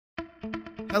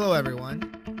Hello,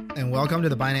 everyone, and welcome to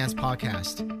the Binance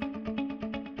Podcast.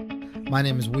 My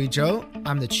name is Wei Zhou.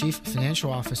 I'm the Chief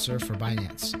Financial Officer for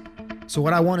Binance. So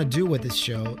what I want to do with this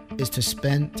show is to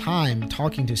spend time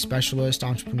talking to specialists,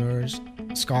 entrepreneurs,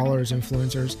 scholars,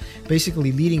 influencers,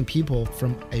 basically leading people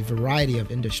from a variety of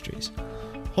industries.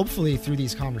 Hopefully, through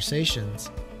these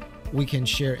conversations, we can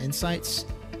share insights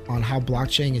on how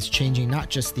blockchain is changing not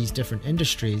just these different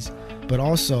industries, but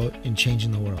also in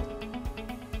changing the world.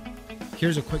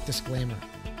 Here's a quick disclaimer.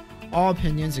 All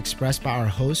opinions expressed by our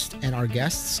host and our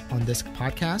guests on this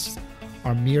podcast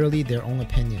are merely their own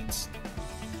opinions.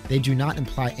 They do not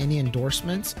imply any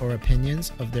endorsements or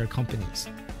opinions of their companies.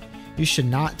 You should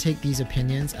not take these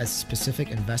opinions as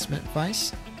specific investment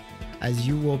advice, as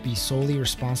you will be solely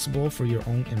responsible for your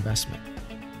own investment.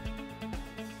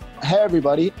 Hey,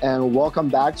 everybody, and welcome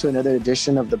back to another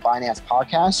edition of the Binance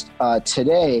Podcast.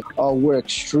 Today, we're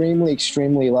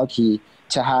extremely lucky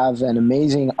to have an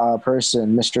amazing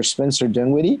person, Mr. Spencer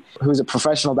Dinwiddie, who's a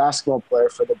professional basketball player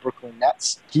for the Brooklyn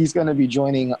Nets. He's going to be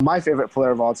joining my favorite player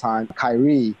of all time,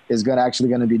 Kyrie, is actually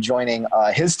going to be joining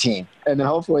his team, and then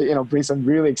hopefully, bring some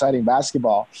really exciting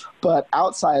basketball. But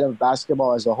outside of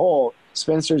basketball as a whole,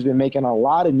 Spencer's been making a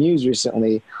lot of news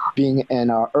recently, being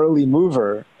an early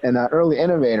mover and an early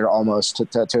innovator almost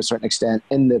to a certain extent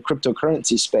in the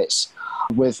cryptocurrency space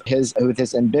with his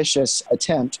ambitious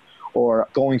attempt or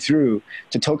going through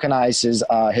to tokenize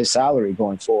his salary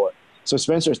going forward. So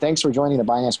Spencer, thanks for joining the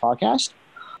Binance Podcast.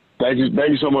 Thank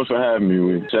you so much for having me.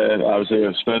 We said I was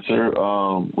here, Spencer,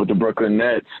 with the Brooklyn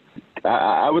Nets.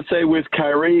 I would say with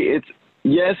Kyrie,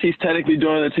 yes, he's technically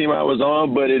joining the team I was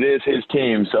on, but it is his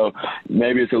team. So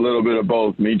maybe it's a little bit of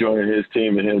both, me joining his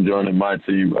team and him joining my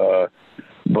team.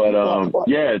 You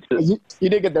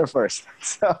did get there first.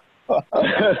 So.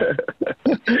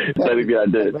 Technically I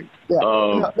did.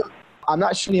 Yeah. I'm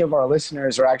not sure any of our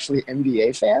listeners are actually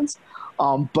NBA fans,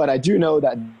 but I do know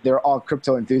that they're all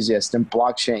crypto enthusiasts and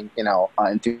blockchain,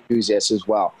 enthusiasts as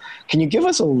well. Can you give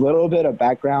us a little bit of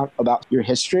background about your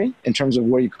history in terms of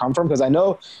where you come from? Because I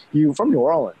know you from New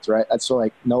Orleans, right? That's so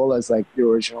NOLA's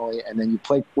you originally, and then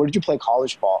where did you play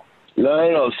college ball?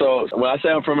 No. So when I say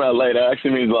I'm from LA, that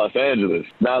actually means Los Angeles,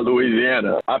 not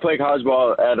Louisiana. I played college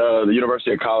ball at the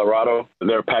University of Colorado.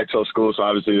 They're a Pac-12 school, so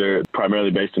obviously they're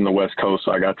primarily based in the West Coast.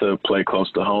 So I got to play close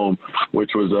to home,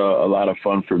 which was a lot of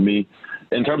fun for me.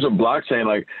 In terms of blockchain,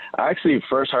 I actually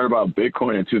first heard about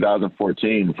Bitcoin in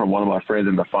 2014 from one of my friends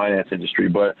in the finance industry.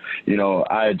 But,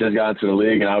 I had just got into the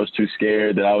league and I was too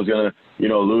scared that I was going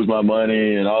to, lose my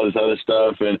money and all this other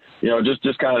stuff. And,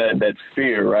 just kind of that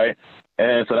fear, right?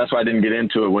 And so that's why I didn't get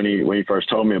into it when he first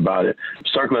told me about it.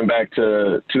 Circling back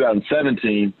to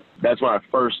 2017, that's when I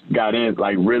first got in,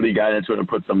 really got into it and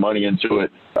put some money into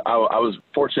it. I was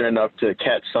fortunate enough to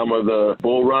catch some of the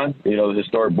bull run, the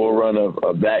historic bull run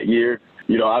of that year.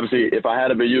 Obviously, if I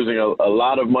had been using a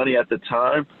lot of money at the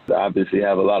time, I obviously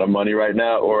have a lot of money right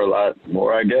now, or a lot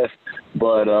more, I guess.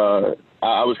 But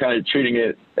I was kind of treating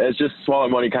it as just smaller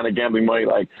money, kind of gambling money,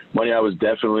 money I was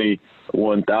definitely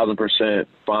 1,000%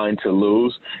 fine to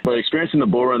lose. But experiencing the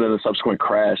bull run and the subsequent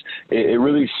crash, it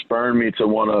really spurred me to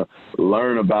want to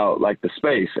learn about the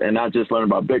space, and not just learn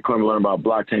about Bitcoin, but learn about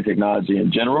blockchain technology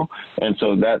in general. And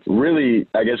so that's really,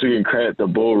 I guess we can credit the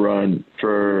bull run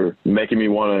for making me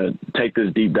want to take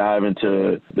this deep dive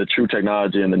into the true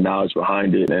technology and the knowledge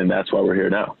behind it. And that's why we're here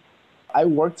now. I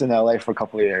worked in LA for a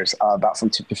couple of years,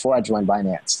 before I joined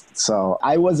Binance. So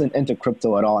I wasn't into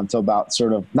crypto at all until about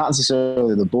not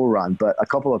necessarily the bull run, but a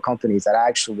couple of companies that I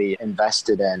actually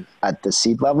invested in at the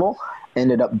seed level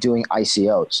ended up doing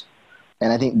ICOs.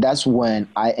 And I think that's when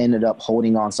I ended up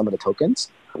holding on some of the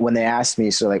tokens. When they asked me,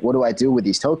 what do I do with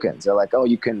these tokens? They're like, oh,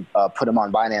 you can put them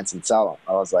on Binance and sell them.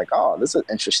 I was like, oh, this is an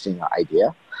interesting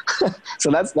idea.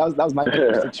 So that was my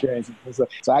first experience.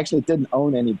 So I actually didn't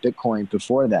own any Bitcoin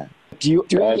before then. Do you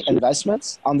do any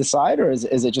investments on the side, or is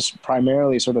it just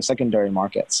primarily secondary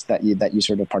markets that you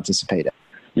participate in?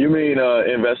 You mean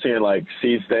investing in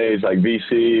seed stage,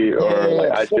 VC or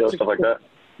ICO, stuff like that?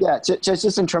 Yeah,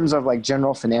 just in terms of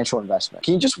general financial investment.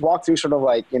 Can you just walk through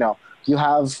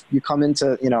you come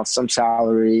into some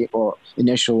salary or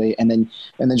initially, and then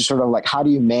just how do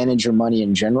you manage your money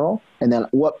in general, and then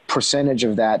what percentage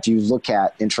of that do you look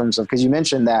at in terms of, because you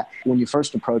mentioned that when you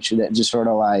first approached it, just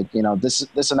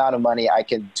this amount of money I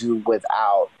can do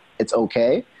without, it's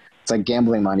okay. It's like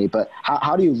gambling money, but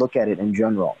how do you look at it in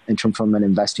general from an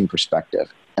investing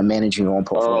perspective and managing your own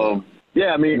portfolio?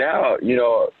 Yeah, I mean, now,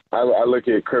 I look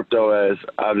at crypto as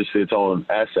obviously its own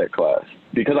asset class.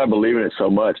 Because I believe in it so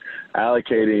much,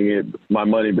 allocating my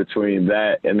money between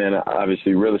that and then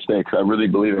obviously real estate, because I really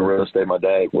believe in real estate. My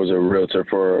dad was a realtor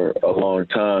for a long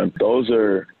time. Those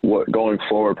are what going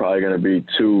forward probably going to be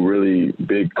two really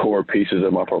big core pieces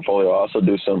of my portfolio. I also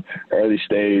do some early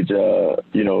stage,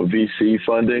 VC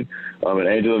funding and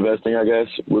angel investing, I guess,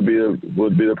 would be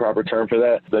the proper term for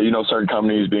that. Certain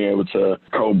companies being able to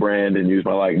co-brand and use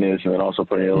my likeness and then also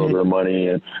putting in a little bit of money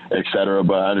and et cetera.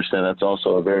 But I understand that's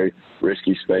also a very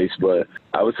risky space. But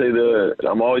I would say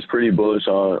I'm always pretty bullish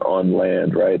on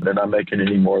land, right? They're not making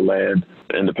any more land,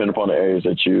 and depending upon the areas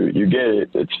that you get,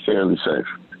 it's fairly safe.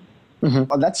 Mm-hmm.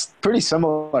 Well, that's pretty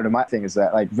similar to my thing, is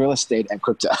that like real estate and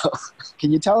crypto.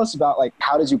 Can you tell us about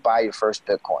how did you buy your first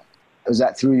Bitcoin? Was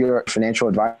that through your financial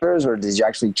advisors, or did you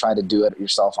actually try to do it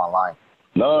yourself online?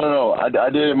 No. I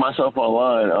did it myself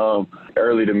online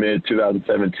early to mid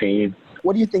 2017.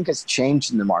 What do you think has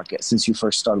changed in the market since you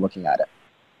first started looking at it?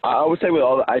 I would say with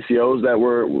all the ICOs that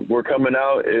were coming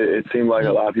out, it seemed like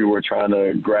a lot of people were trying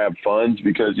to grab funds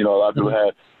because, a lot of people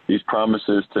had these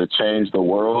promises to change the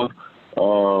world.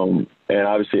 And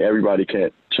obviously everybody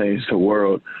can't change the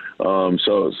world.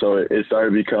 So it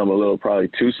started to become a little probably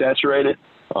too saturated.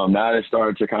 Now it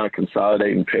started to kind of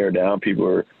consolidate and pare down. People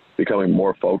are becoming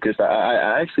more focused.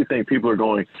 I actually think people are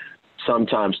going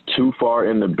sometimes too far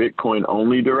in the Bitcoin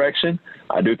only direction.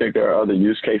 I do think there are other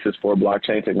use cases for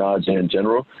blockchain technology in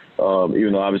general,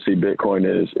 even though obviously Bitcoin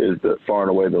is the far and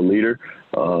away the leader.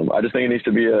 I just think it needs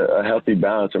to be a healthy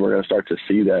balance, and we're going to start to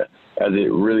see that as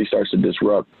it really starts to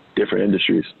disrupt different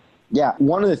industries. Yeah.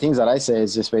 One of the things that I say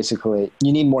is just basically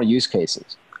you need more use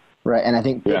cases, right? And I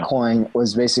think Bitcoin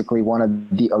was basically one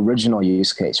of the original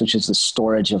use case, which is the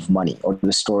storage of money or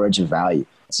the storage of value.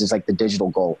 It's just like the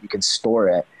digital gold. You can store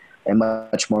it and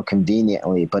much more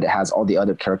conveniently, but it has all the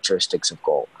other characteristics of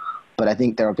gold. But I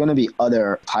think there are going to be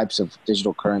other types of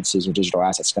digital currencies or digital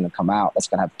assets going to come out that's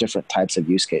going to have different types of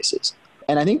use cases.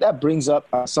 And I think that brings up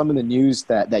some of the news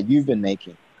that you've been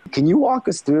making. Can you walk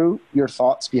us through your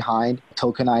thoughts behind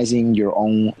tokenizing your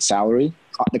own salary,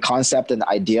 the concept and the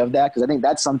idea of that? Because I think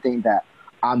that's something that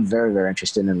I'm very, very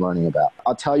interested in learning about.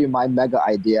 I'll tell you my mega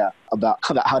idea about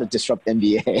how to disrupt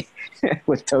NBA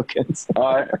with tokens.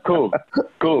 All right, cool.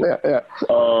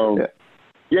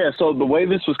 Yeah, so the way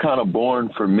this was kind of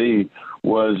born for me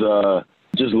was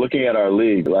just looking at our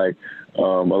league. A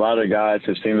lot of the guys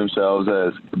have seen themselves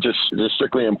as just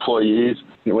strictly employees,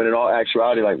 when in all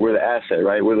actuality, we're the asset,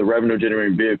 right? We're the revenue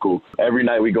generating vehicle. Every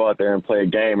night we go out there and play a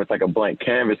game, it's like a blank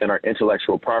canvas, and our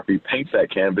intellectual property paints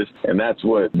that canvas. And that's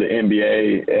what the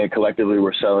NBA and collectively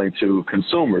we're selling to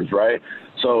consumers, right?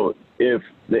 So if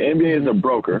the NBA is a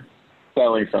broker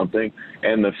selling something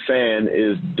and the fan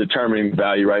is determining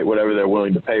value, right? Whatever they're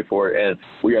willing to pay for it, and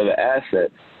we are the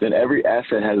asset, then every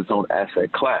asset has its own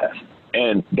asset class.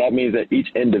 And that means that each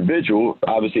individual,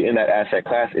 obviously in that asset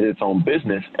class, is its own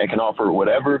business and can offer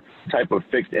whatever type of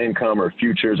fixed income or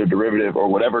futures or derivative or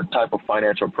whatever type of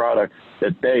financial product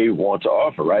that they want to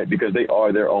offer, right? Because they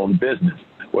are their own business.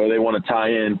 Whether they want to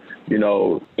tie in,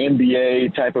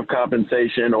 NBA type of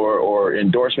compensation or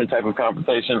endorsement type of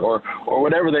compensation or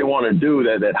whatever they want to do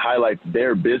that highlights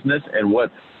their business and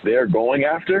what they're going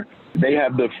after, they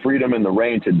have the freedom and the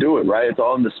reign to do it, right? It's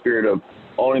all in the spirit of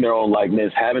owning their own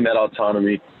likeness, having that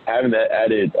autonomy, having that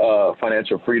added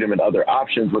financial freedom and other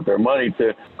options with their money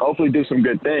to hopefully do some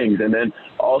good things. And then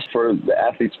also for the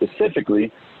athletes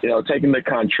specifically, taking the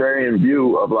contrarian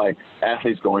view of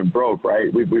athletes going broke,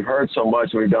 right? We've heard so much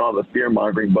and we've done all the fear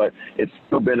mongering, but it's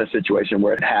still been a situation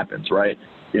where it happens, right?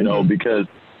 Because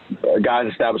guys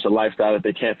establish a lifestyle that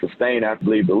they can't sustain after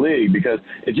they leave the league, because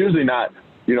it's usually not,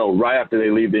 right after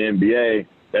they leave the NBA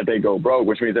that they go broke,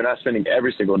 which means they're not spending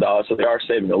every single dollar. So they are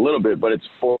saving a little bit, but it's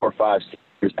 4 or 5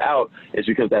 years out. It's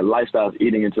because that lifestyle is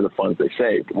eating into the funds they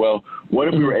saved. Well, what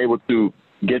if we were able to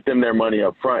get them their money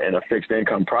up front in a fixed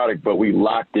income product, but we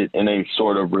locked it in a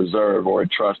sort of reserve or a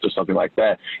trust or something like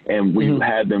that, and we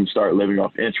had them start living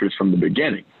off interest from the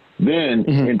beginning? Then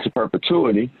into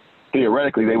perpetuity,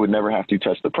 theoretically, they would never have to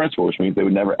touch the principal, which means they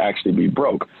would never actually be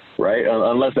broke, right?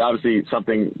 Unless obviously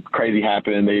something crazy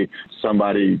happened,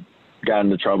 somebody got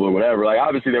into trouble or whatever.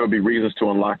 Obviously there would be reasons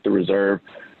to unlock the reserve,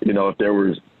 if there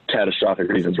was catastrophic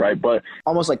reasons, right? But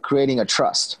almost like creating a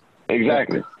trust.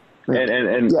 Exactly.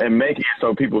 And making it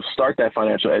so people start that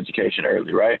financial education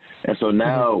early, right? And so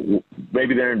now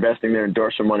maybe they're investing their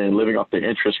endorsement money and living off the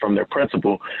interest from their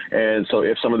principal. And so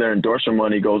if some of their endorsement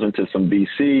money goes into some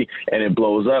VC and it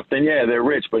blows up, then yeah, they're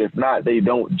rich. But if not, they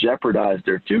don't jeopardize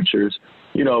their futures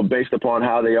based upon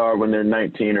how they are when they're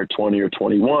 19 or 20 or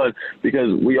 21,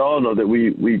 because we all know that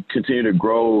we continue to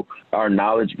grow our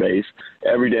knowledge base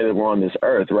every day that we're on this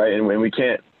earth, right? And we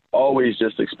can't always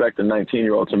just expect a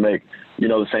 19-year-old to make,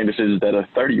 the same decisions that a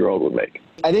 30-year-old would make.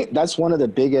 I think that's one of the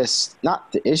biggest,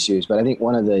 not the issues, but I think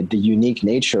one of the unique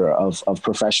nature of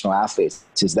professional athletes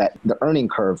is that the earning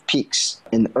curve peaks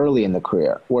early in the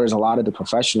career, whereas a lot of the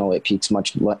professional, it peaks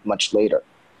much later.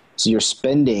 So your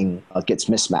spending gets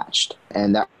mismatched,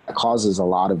 and that causes a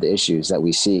lot of the issues that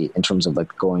we see in terms of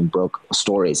like going broke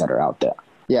stories that are out there.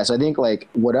 Yeah, so I think like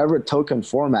whatever token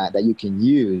format that you can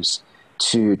use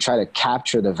to try to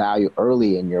capture the value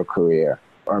early in your career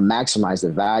or maximize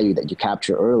the value that you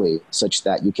capture early such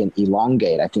that you can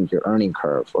elongate, I think, your earning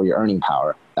curve or your earning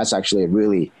power. That's actually a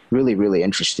really, really, really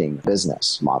interesting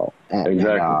business model.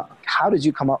 Exactly. How did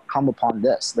you come upon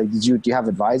this? Like, do you have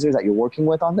advisors that you're working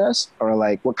with on this, or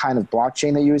like what kind of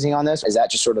blockchain they're using on this? Is that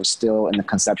just sort of still in the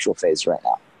conceptual phase right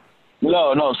now?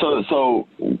 No. So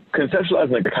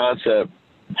conceptualizing the concept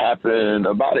happened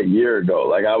about a year ago.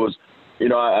 Like I was,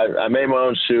 I made my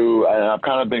own shoe, and I've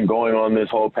kind of been going on this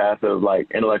whole path of like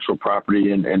intellectual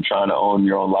property and trying to own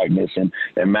your own likeness and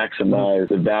maximize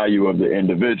the value of the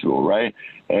individual, right?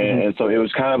 And so it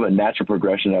was kind of a natural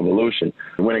progression evolution.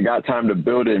 When it got time to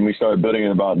build it, and we started building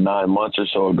it about 9 months or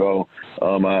so ago,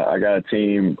 I got a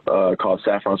team called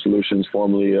Saffron Solutions,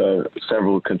 formerly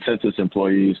several Consensus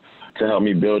employees, to help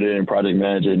me build it and project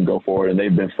manage it and go forward, and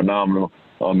they've been phenomenal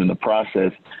in the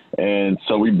process. And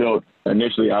so we built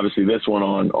initially, obviously, this one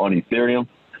on Ethereum.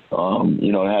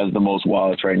 It has the most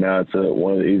wallets right now. It's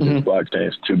one of the easiest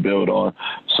blockchains to build on.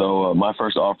 So my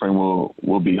first offering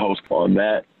will be hosted on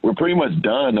that. We're pretty much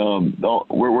done.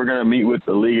 We're going to meet with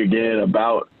the league again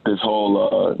about this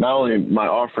whole, not only my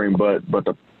offering, but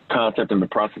the concept and the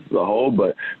process as a whole.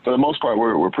 But for the most part,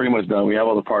 we're pretty much done. We have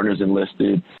all the partners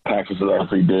enlisted, Paxos is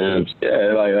obviously divs.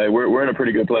 Yeah, we're in a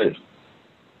pretty good place.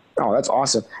 Oh, that's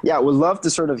awesome. Yeah, we'd love to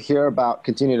sort of hear about,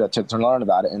 continue to learn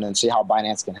about it and then see how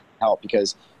Binance can help.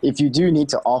 Because if you do need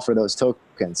to offer those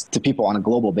tokens to people on a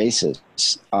global basis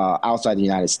outside the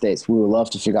United States, we would love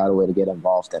to figure out a way to get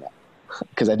involved in it.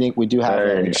 Because I think we do have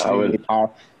an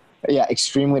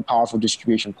extremely powerful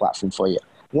distribution platform for you.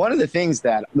 One of the things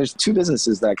that, there's 2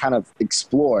 businesses that I kind of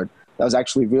explored that was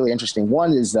actually really interesting.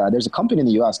 One is there's a company in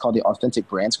the US called the Authentic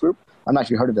Brands Group. I'm not sure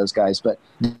if you heard of those guys, but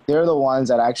they're the ones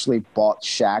that actually bought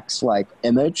Shaq's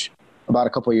image about a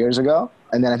couple of years ago.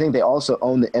 And then I think they also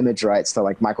own the image rights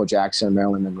to Michael Jackson,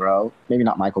 Marilyn Monroe, maybe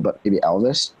not Michael, but maybe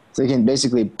Elvis. So they can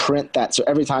basically print that. So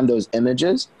every time those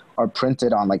images are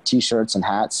printed on T-shirts and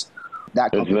hats,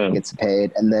 that company gets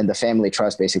paid. And then the family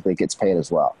trust basically gets paid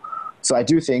as well. So I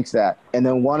do think that, and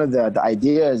then one of the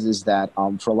ideas is that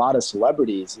for a lot of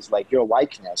celebrities is your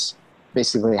likeness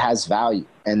basically has value.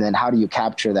 And then how do you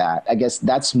capture that? I guess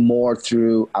that's more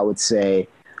through, I would say,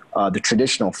 the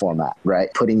traditional format, right?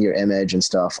 Putting your image and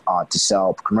stuff to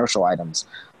sell commercial items.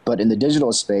 But in the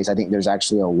digital space, I think there's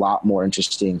actually a lot more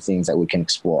interesting things that we can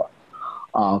explore.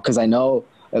 Because I know,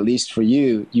 at least for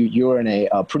you're in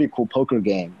a pretty cool poker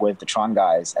game with the Tron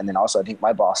guys. And then also I think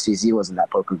my boss, TZ, was in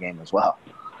that poker game as well.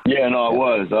 Yeah, no, it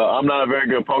was. I'm not a very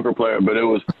good poker player, but it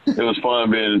was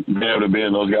fun being able to be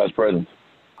in those guys' presence.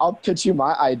 I'll pitch you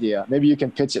my idea. Maybe you can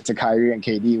pitch it to Kyrie and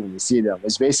KD when you see them.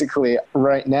 It's basically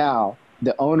right now,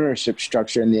 the ownership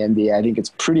structure in the NBA, I think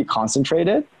it's pretty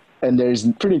concentrated. And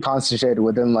there's pretty concentrated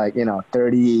within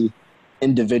 30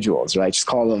 individuals, right? Just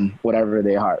call them whatever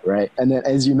they are, right? And then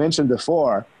as you mentioned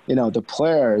before, the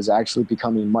players actually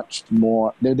becoming much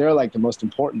more, they're the most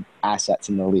important assets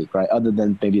in the league, right? Other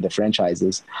than maybe the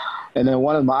franchises. And then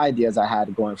one of my ideas I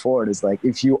had going forward is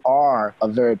if you are a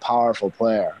very powerful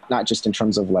player, not just in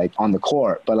terms of on the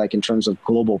court, but in terms of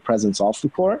global presence off the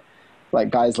court,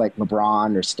 guys like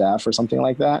LeBron or Steph or something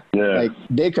like that,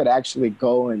 they could actually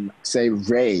go and say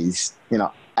raise,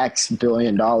 X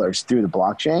billion dollars through the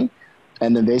blockchain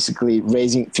and then basically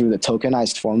raising through the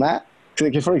tokenized format.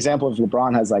 For example, if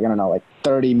LeBron has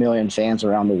 30 million fans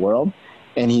around the world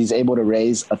and he's able to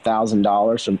raise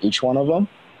 $1,000 from each one of them,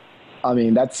 I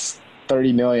mean, that's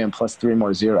 30 million plus 3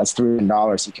 more zeros. That's $3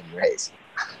 million he can raise.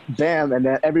 Bam. And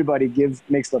then everybody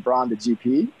makes LeBron the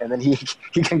GP, and then he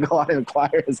can go out and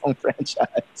acquire his own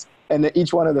franchise. And then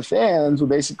each one of the fans will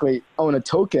basically own a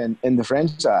token in the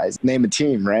franchise, name a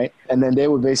team, right? And then they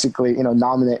would basically,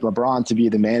 nominate LeBron to be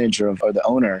the manager or the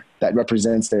owner that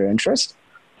represents their interest.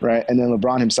 Right. And then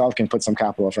LeBron himself can put some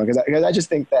capital up front because I just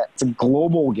think that it's a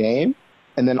global game.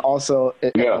 And then also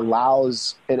it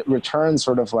returns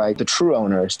sort of the true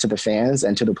owners to the fans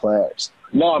and to the players.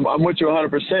 No, I'm with you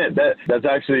 100%. That's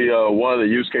actually one of the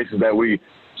use cases that we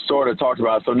sort of talked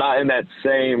about. So not in that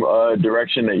same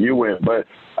direction that you went, but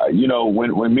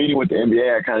when meeting with the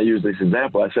NBA, I kind of used this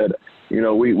example. I said,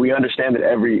 we understand that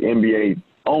every NBA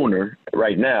owner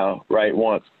right now, right,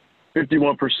 wants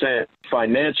 51%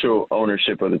 financial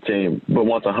ownership of the team, but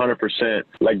wants 100%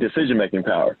 like decision-making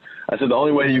power. I said the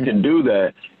only way you can do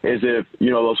that is if,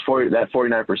 that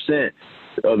 49%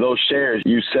 of those shares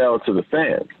you sell to the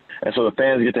fans. And so the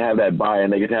fans get to have that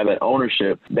buy-in, they get to have that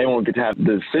ownership. They won't get to have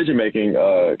the decision-making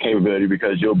capability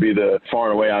because you'll be far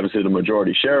and away, obviously, the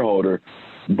majority shareholder.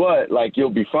 But, you'll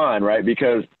be fine, right?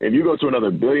 Because if you go to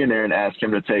another billionaire and ask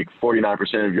him to take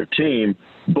 49% of your team,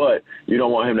 but you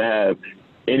don't want him to have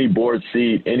any board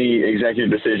seat, any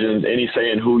executive decisions, any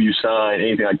say in who you sign,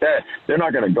 anything like that, they're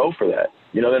not going to go for that.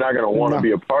 They're not going to want to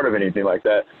be a part of anything like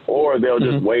that, or they'll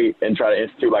just wait and try to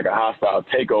institute a hostile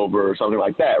takeover or something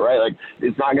like that, right?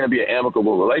 It's not going to be an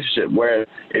amicable relationship. Whereas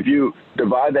if you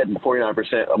divide that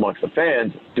 49% amongst the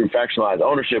fans through factionalized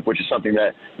ownership, which is something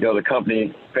that, the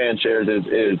company fan shares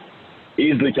is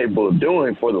easily capable of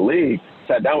doing for the league,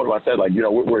 sat down with him, I said,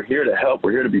 we're here to help.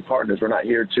 We're here to be partners. We're not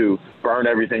here to burn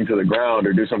everything to the ground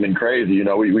or do something crazy.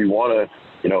 We want to,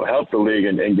 help the league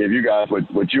and give you guys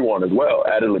what you want as well,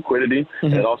 added liquidity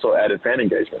and also added fan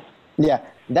engagement. Yeah,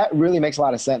 that really makes a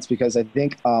lot of sense because I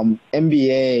think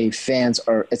NBA fans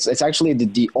it's actually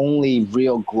the only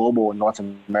real global North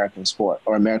American sport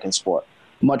or American sport,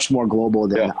 much more global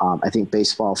than I think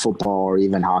baseball, football, or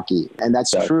even hockey. And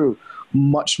that's true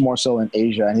much more so in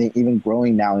Asia. I think even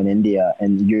growing now in India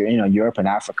and Europe and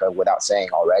Africa without saying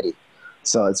already.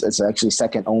 So it's actually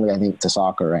second only, I think, to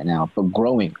soccer right now, but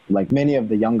growing many of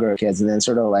the younger kids. And then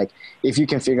sort of if you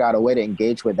can figure out a way to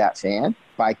engage with that fan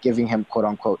by giving him quote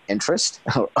unquote interest,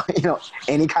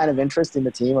 any kind of interest in the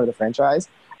team or the franchise,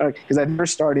 because I think we're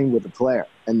starting with the player,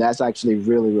 and that's actually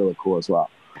really, really cool as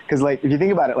well. Because if you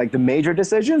think about it, the major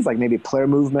decisions, maybe player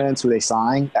movements, who they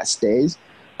sign, that stays.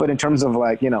 But in terms of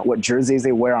what jerseys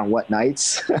they wear on what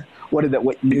nights, what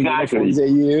new uniforms they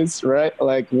use, right?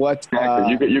 What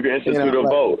you can institute a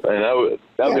vote, and that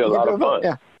would be a lot of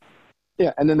fun.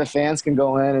 Yeah, and then the fans can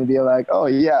go in and be like, oh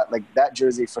yeah, that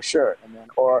jersey for sure, and then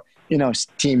or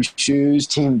team shoes,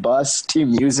 team bus, team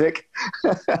music,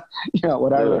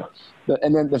 whatever. Yeah.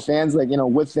 And then the fans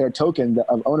with their token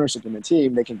of ownership in the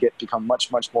team, they can become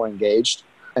much more engaged.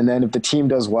 And then if the team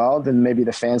does well, then maybe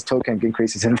the fans' token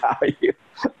increases in value.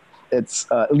 It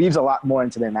leaves a lot more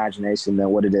into the imagination than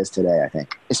what it is today, I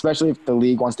think, especially if the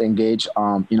league wants to engage,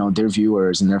 their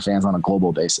viewers and their fans on a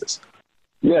global basis.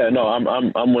 Yeah, no, I'm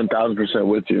 1,000%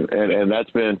 with you, and that's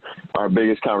been our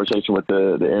biggest conversation with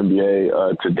the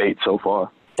NBA to date so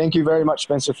far. Thank you very much,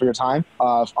 Spencer, for your time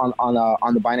on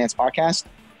the Binance Podcast.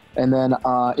 And then,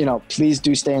 please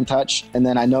do stay in touch. And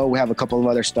then I know we have a couple of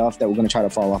other stuff that we're going to try to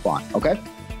follow up on. Okay.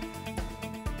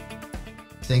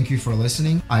 Thank you for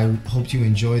listening. I hope you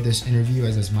enjoyed this interview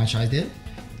as much as I did.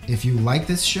 If you like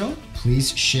this show,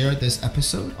 please share this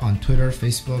episode on Twitter,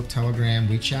 Facebook, Telegram,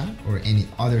 WeChat, or any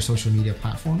other social media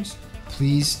platforms.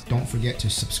 Please don't forget to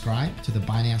subscribe to the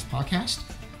Binance Podcast,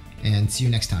 and see you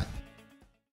next time.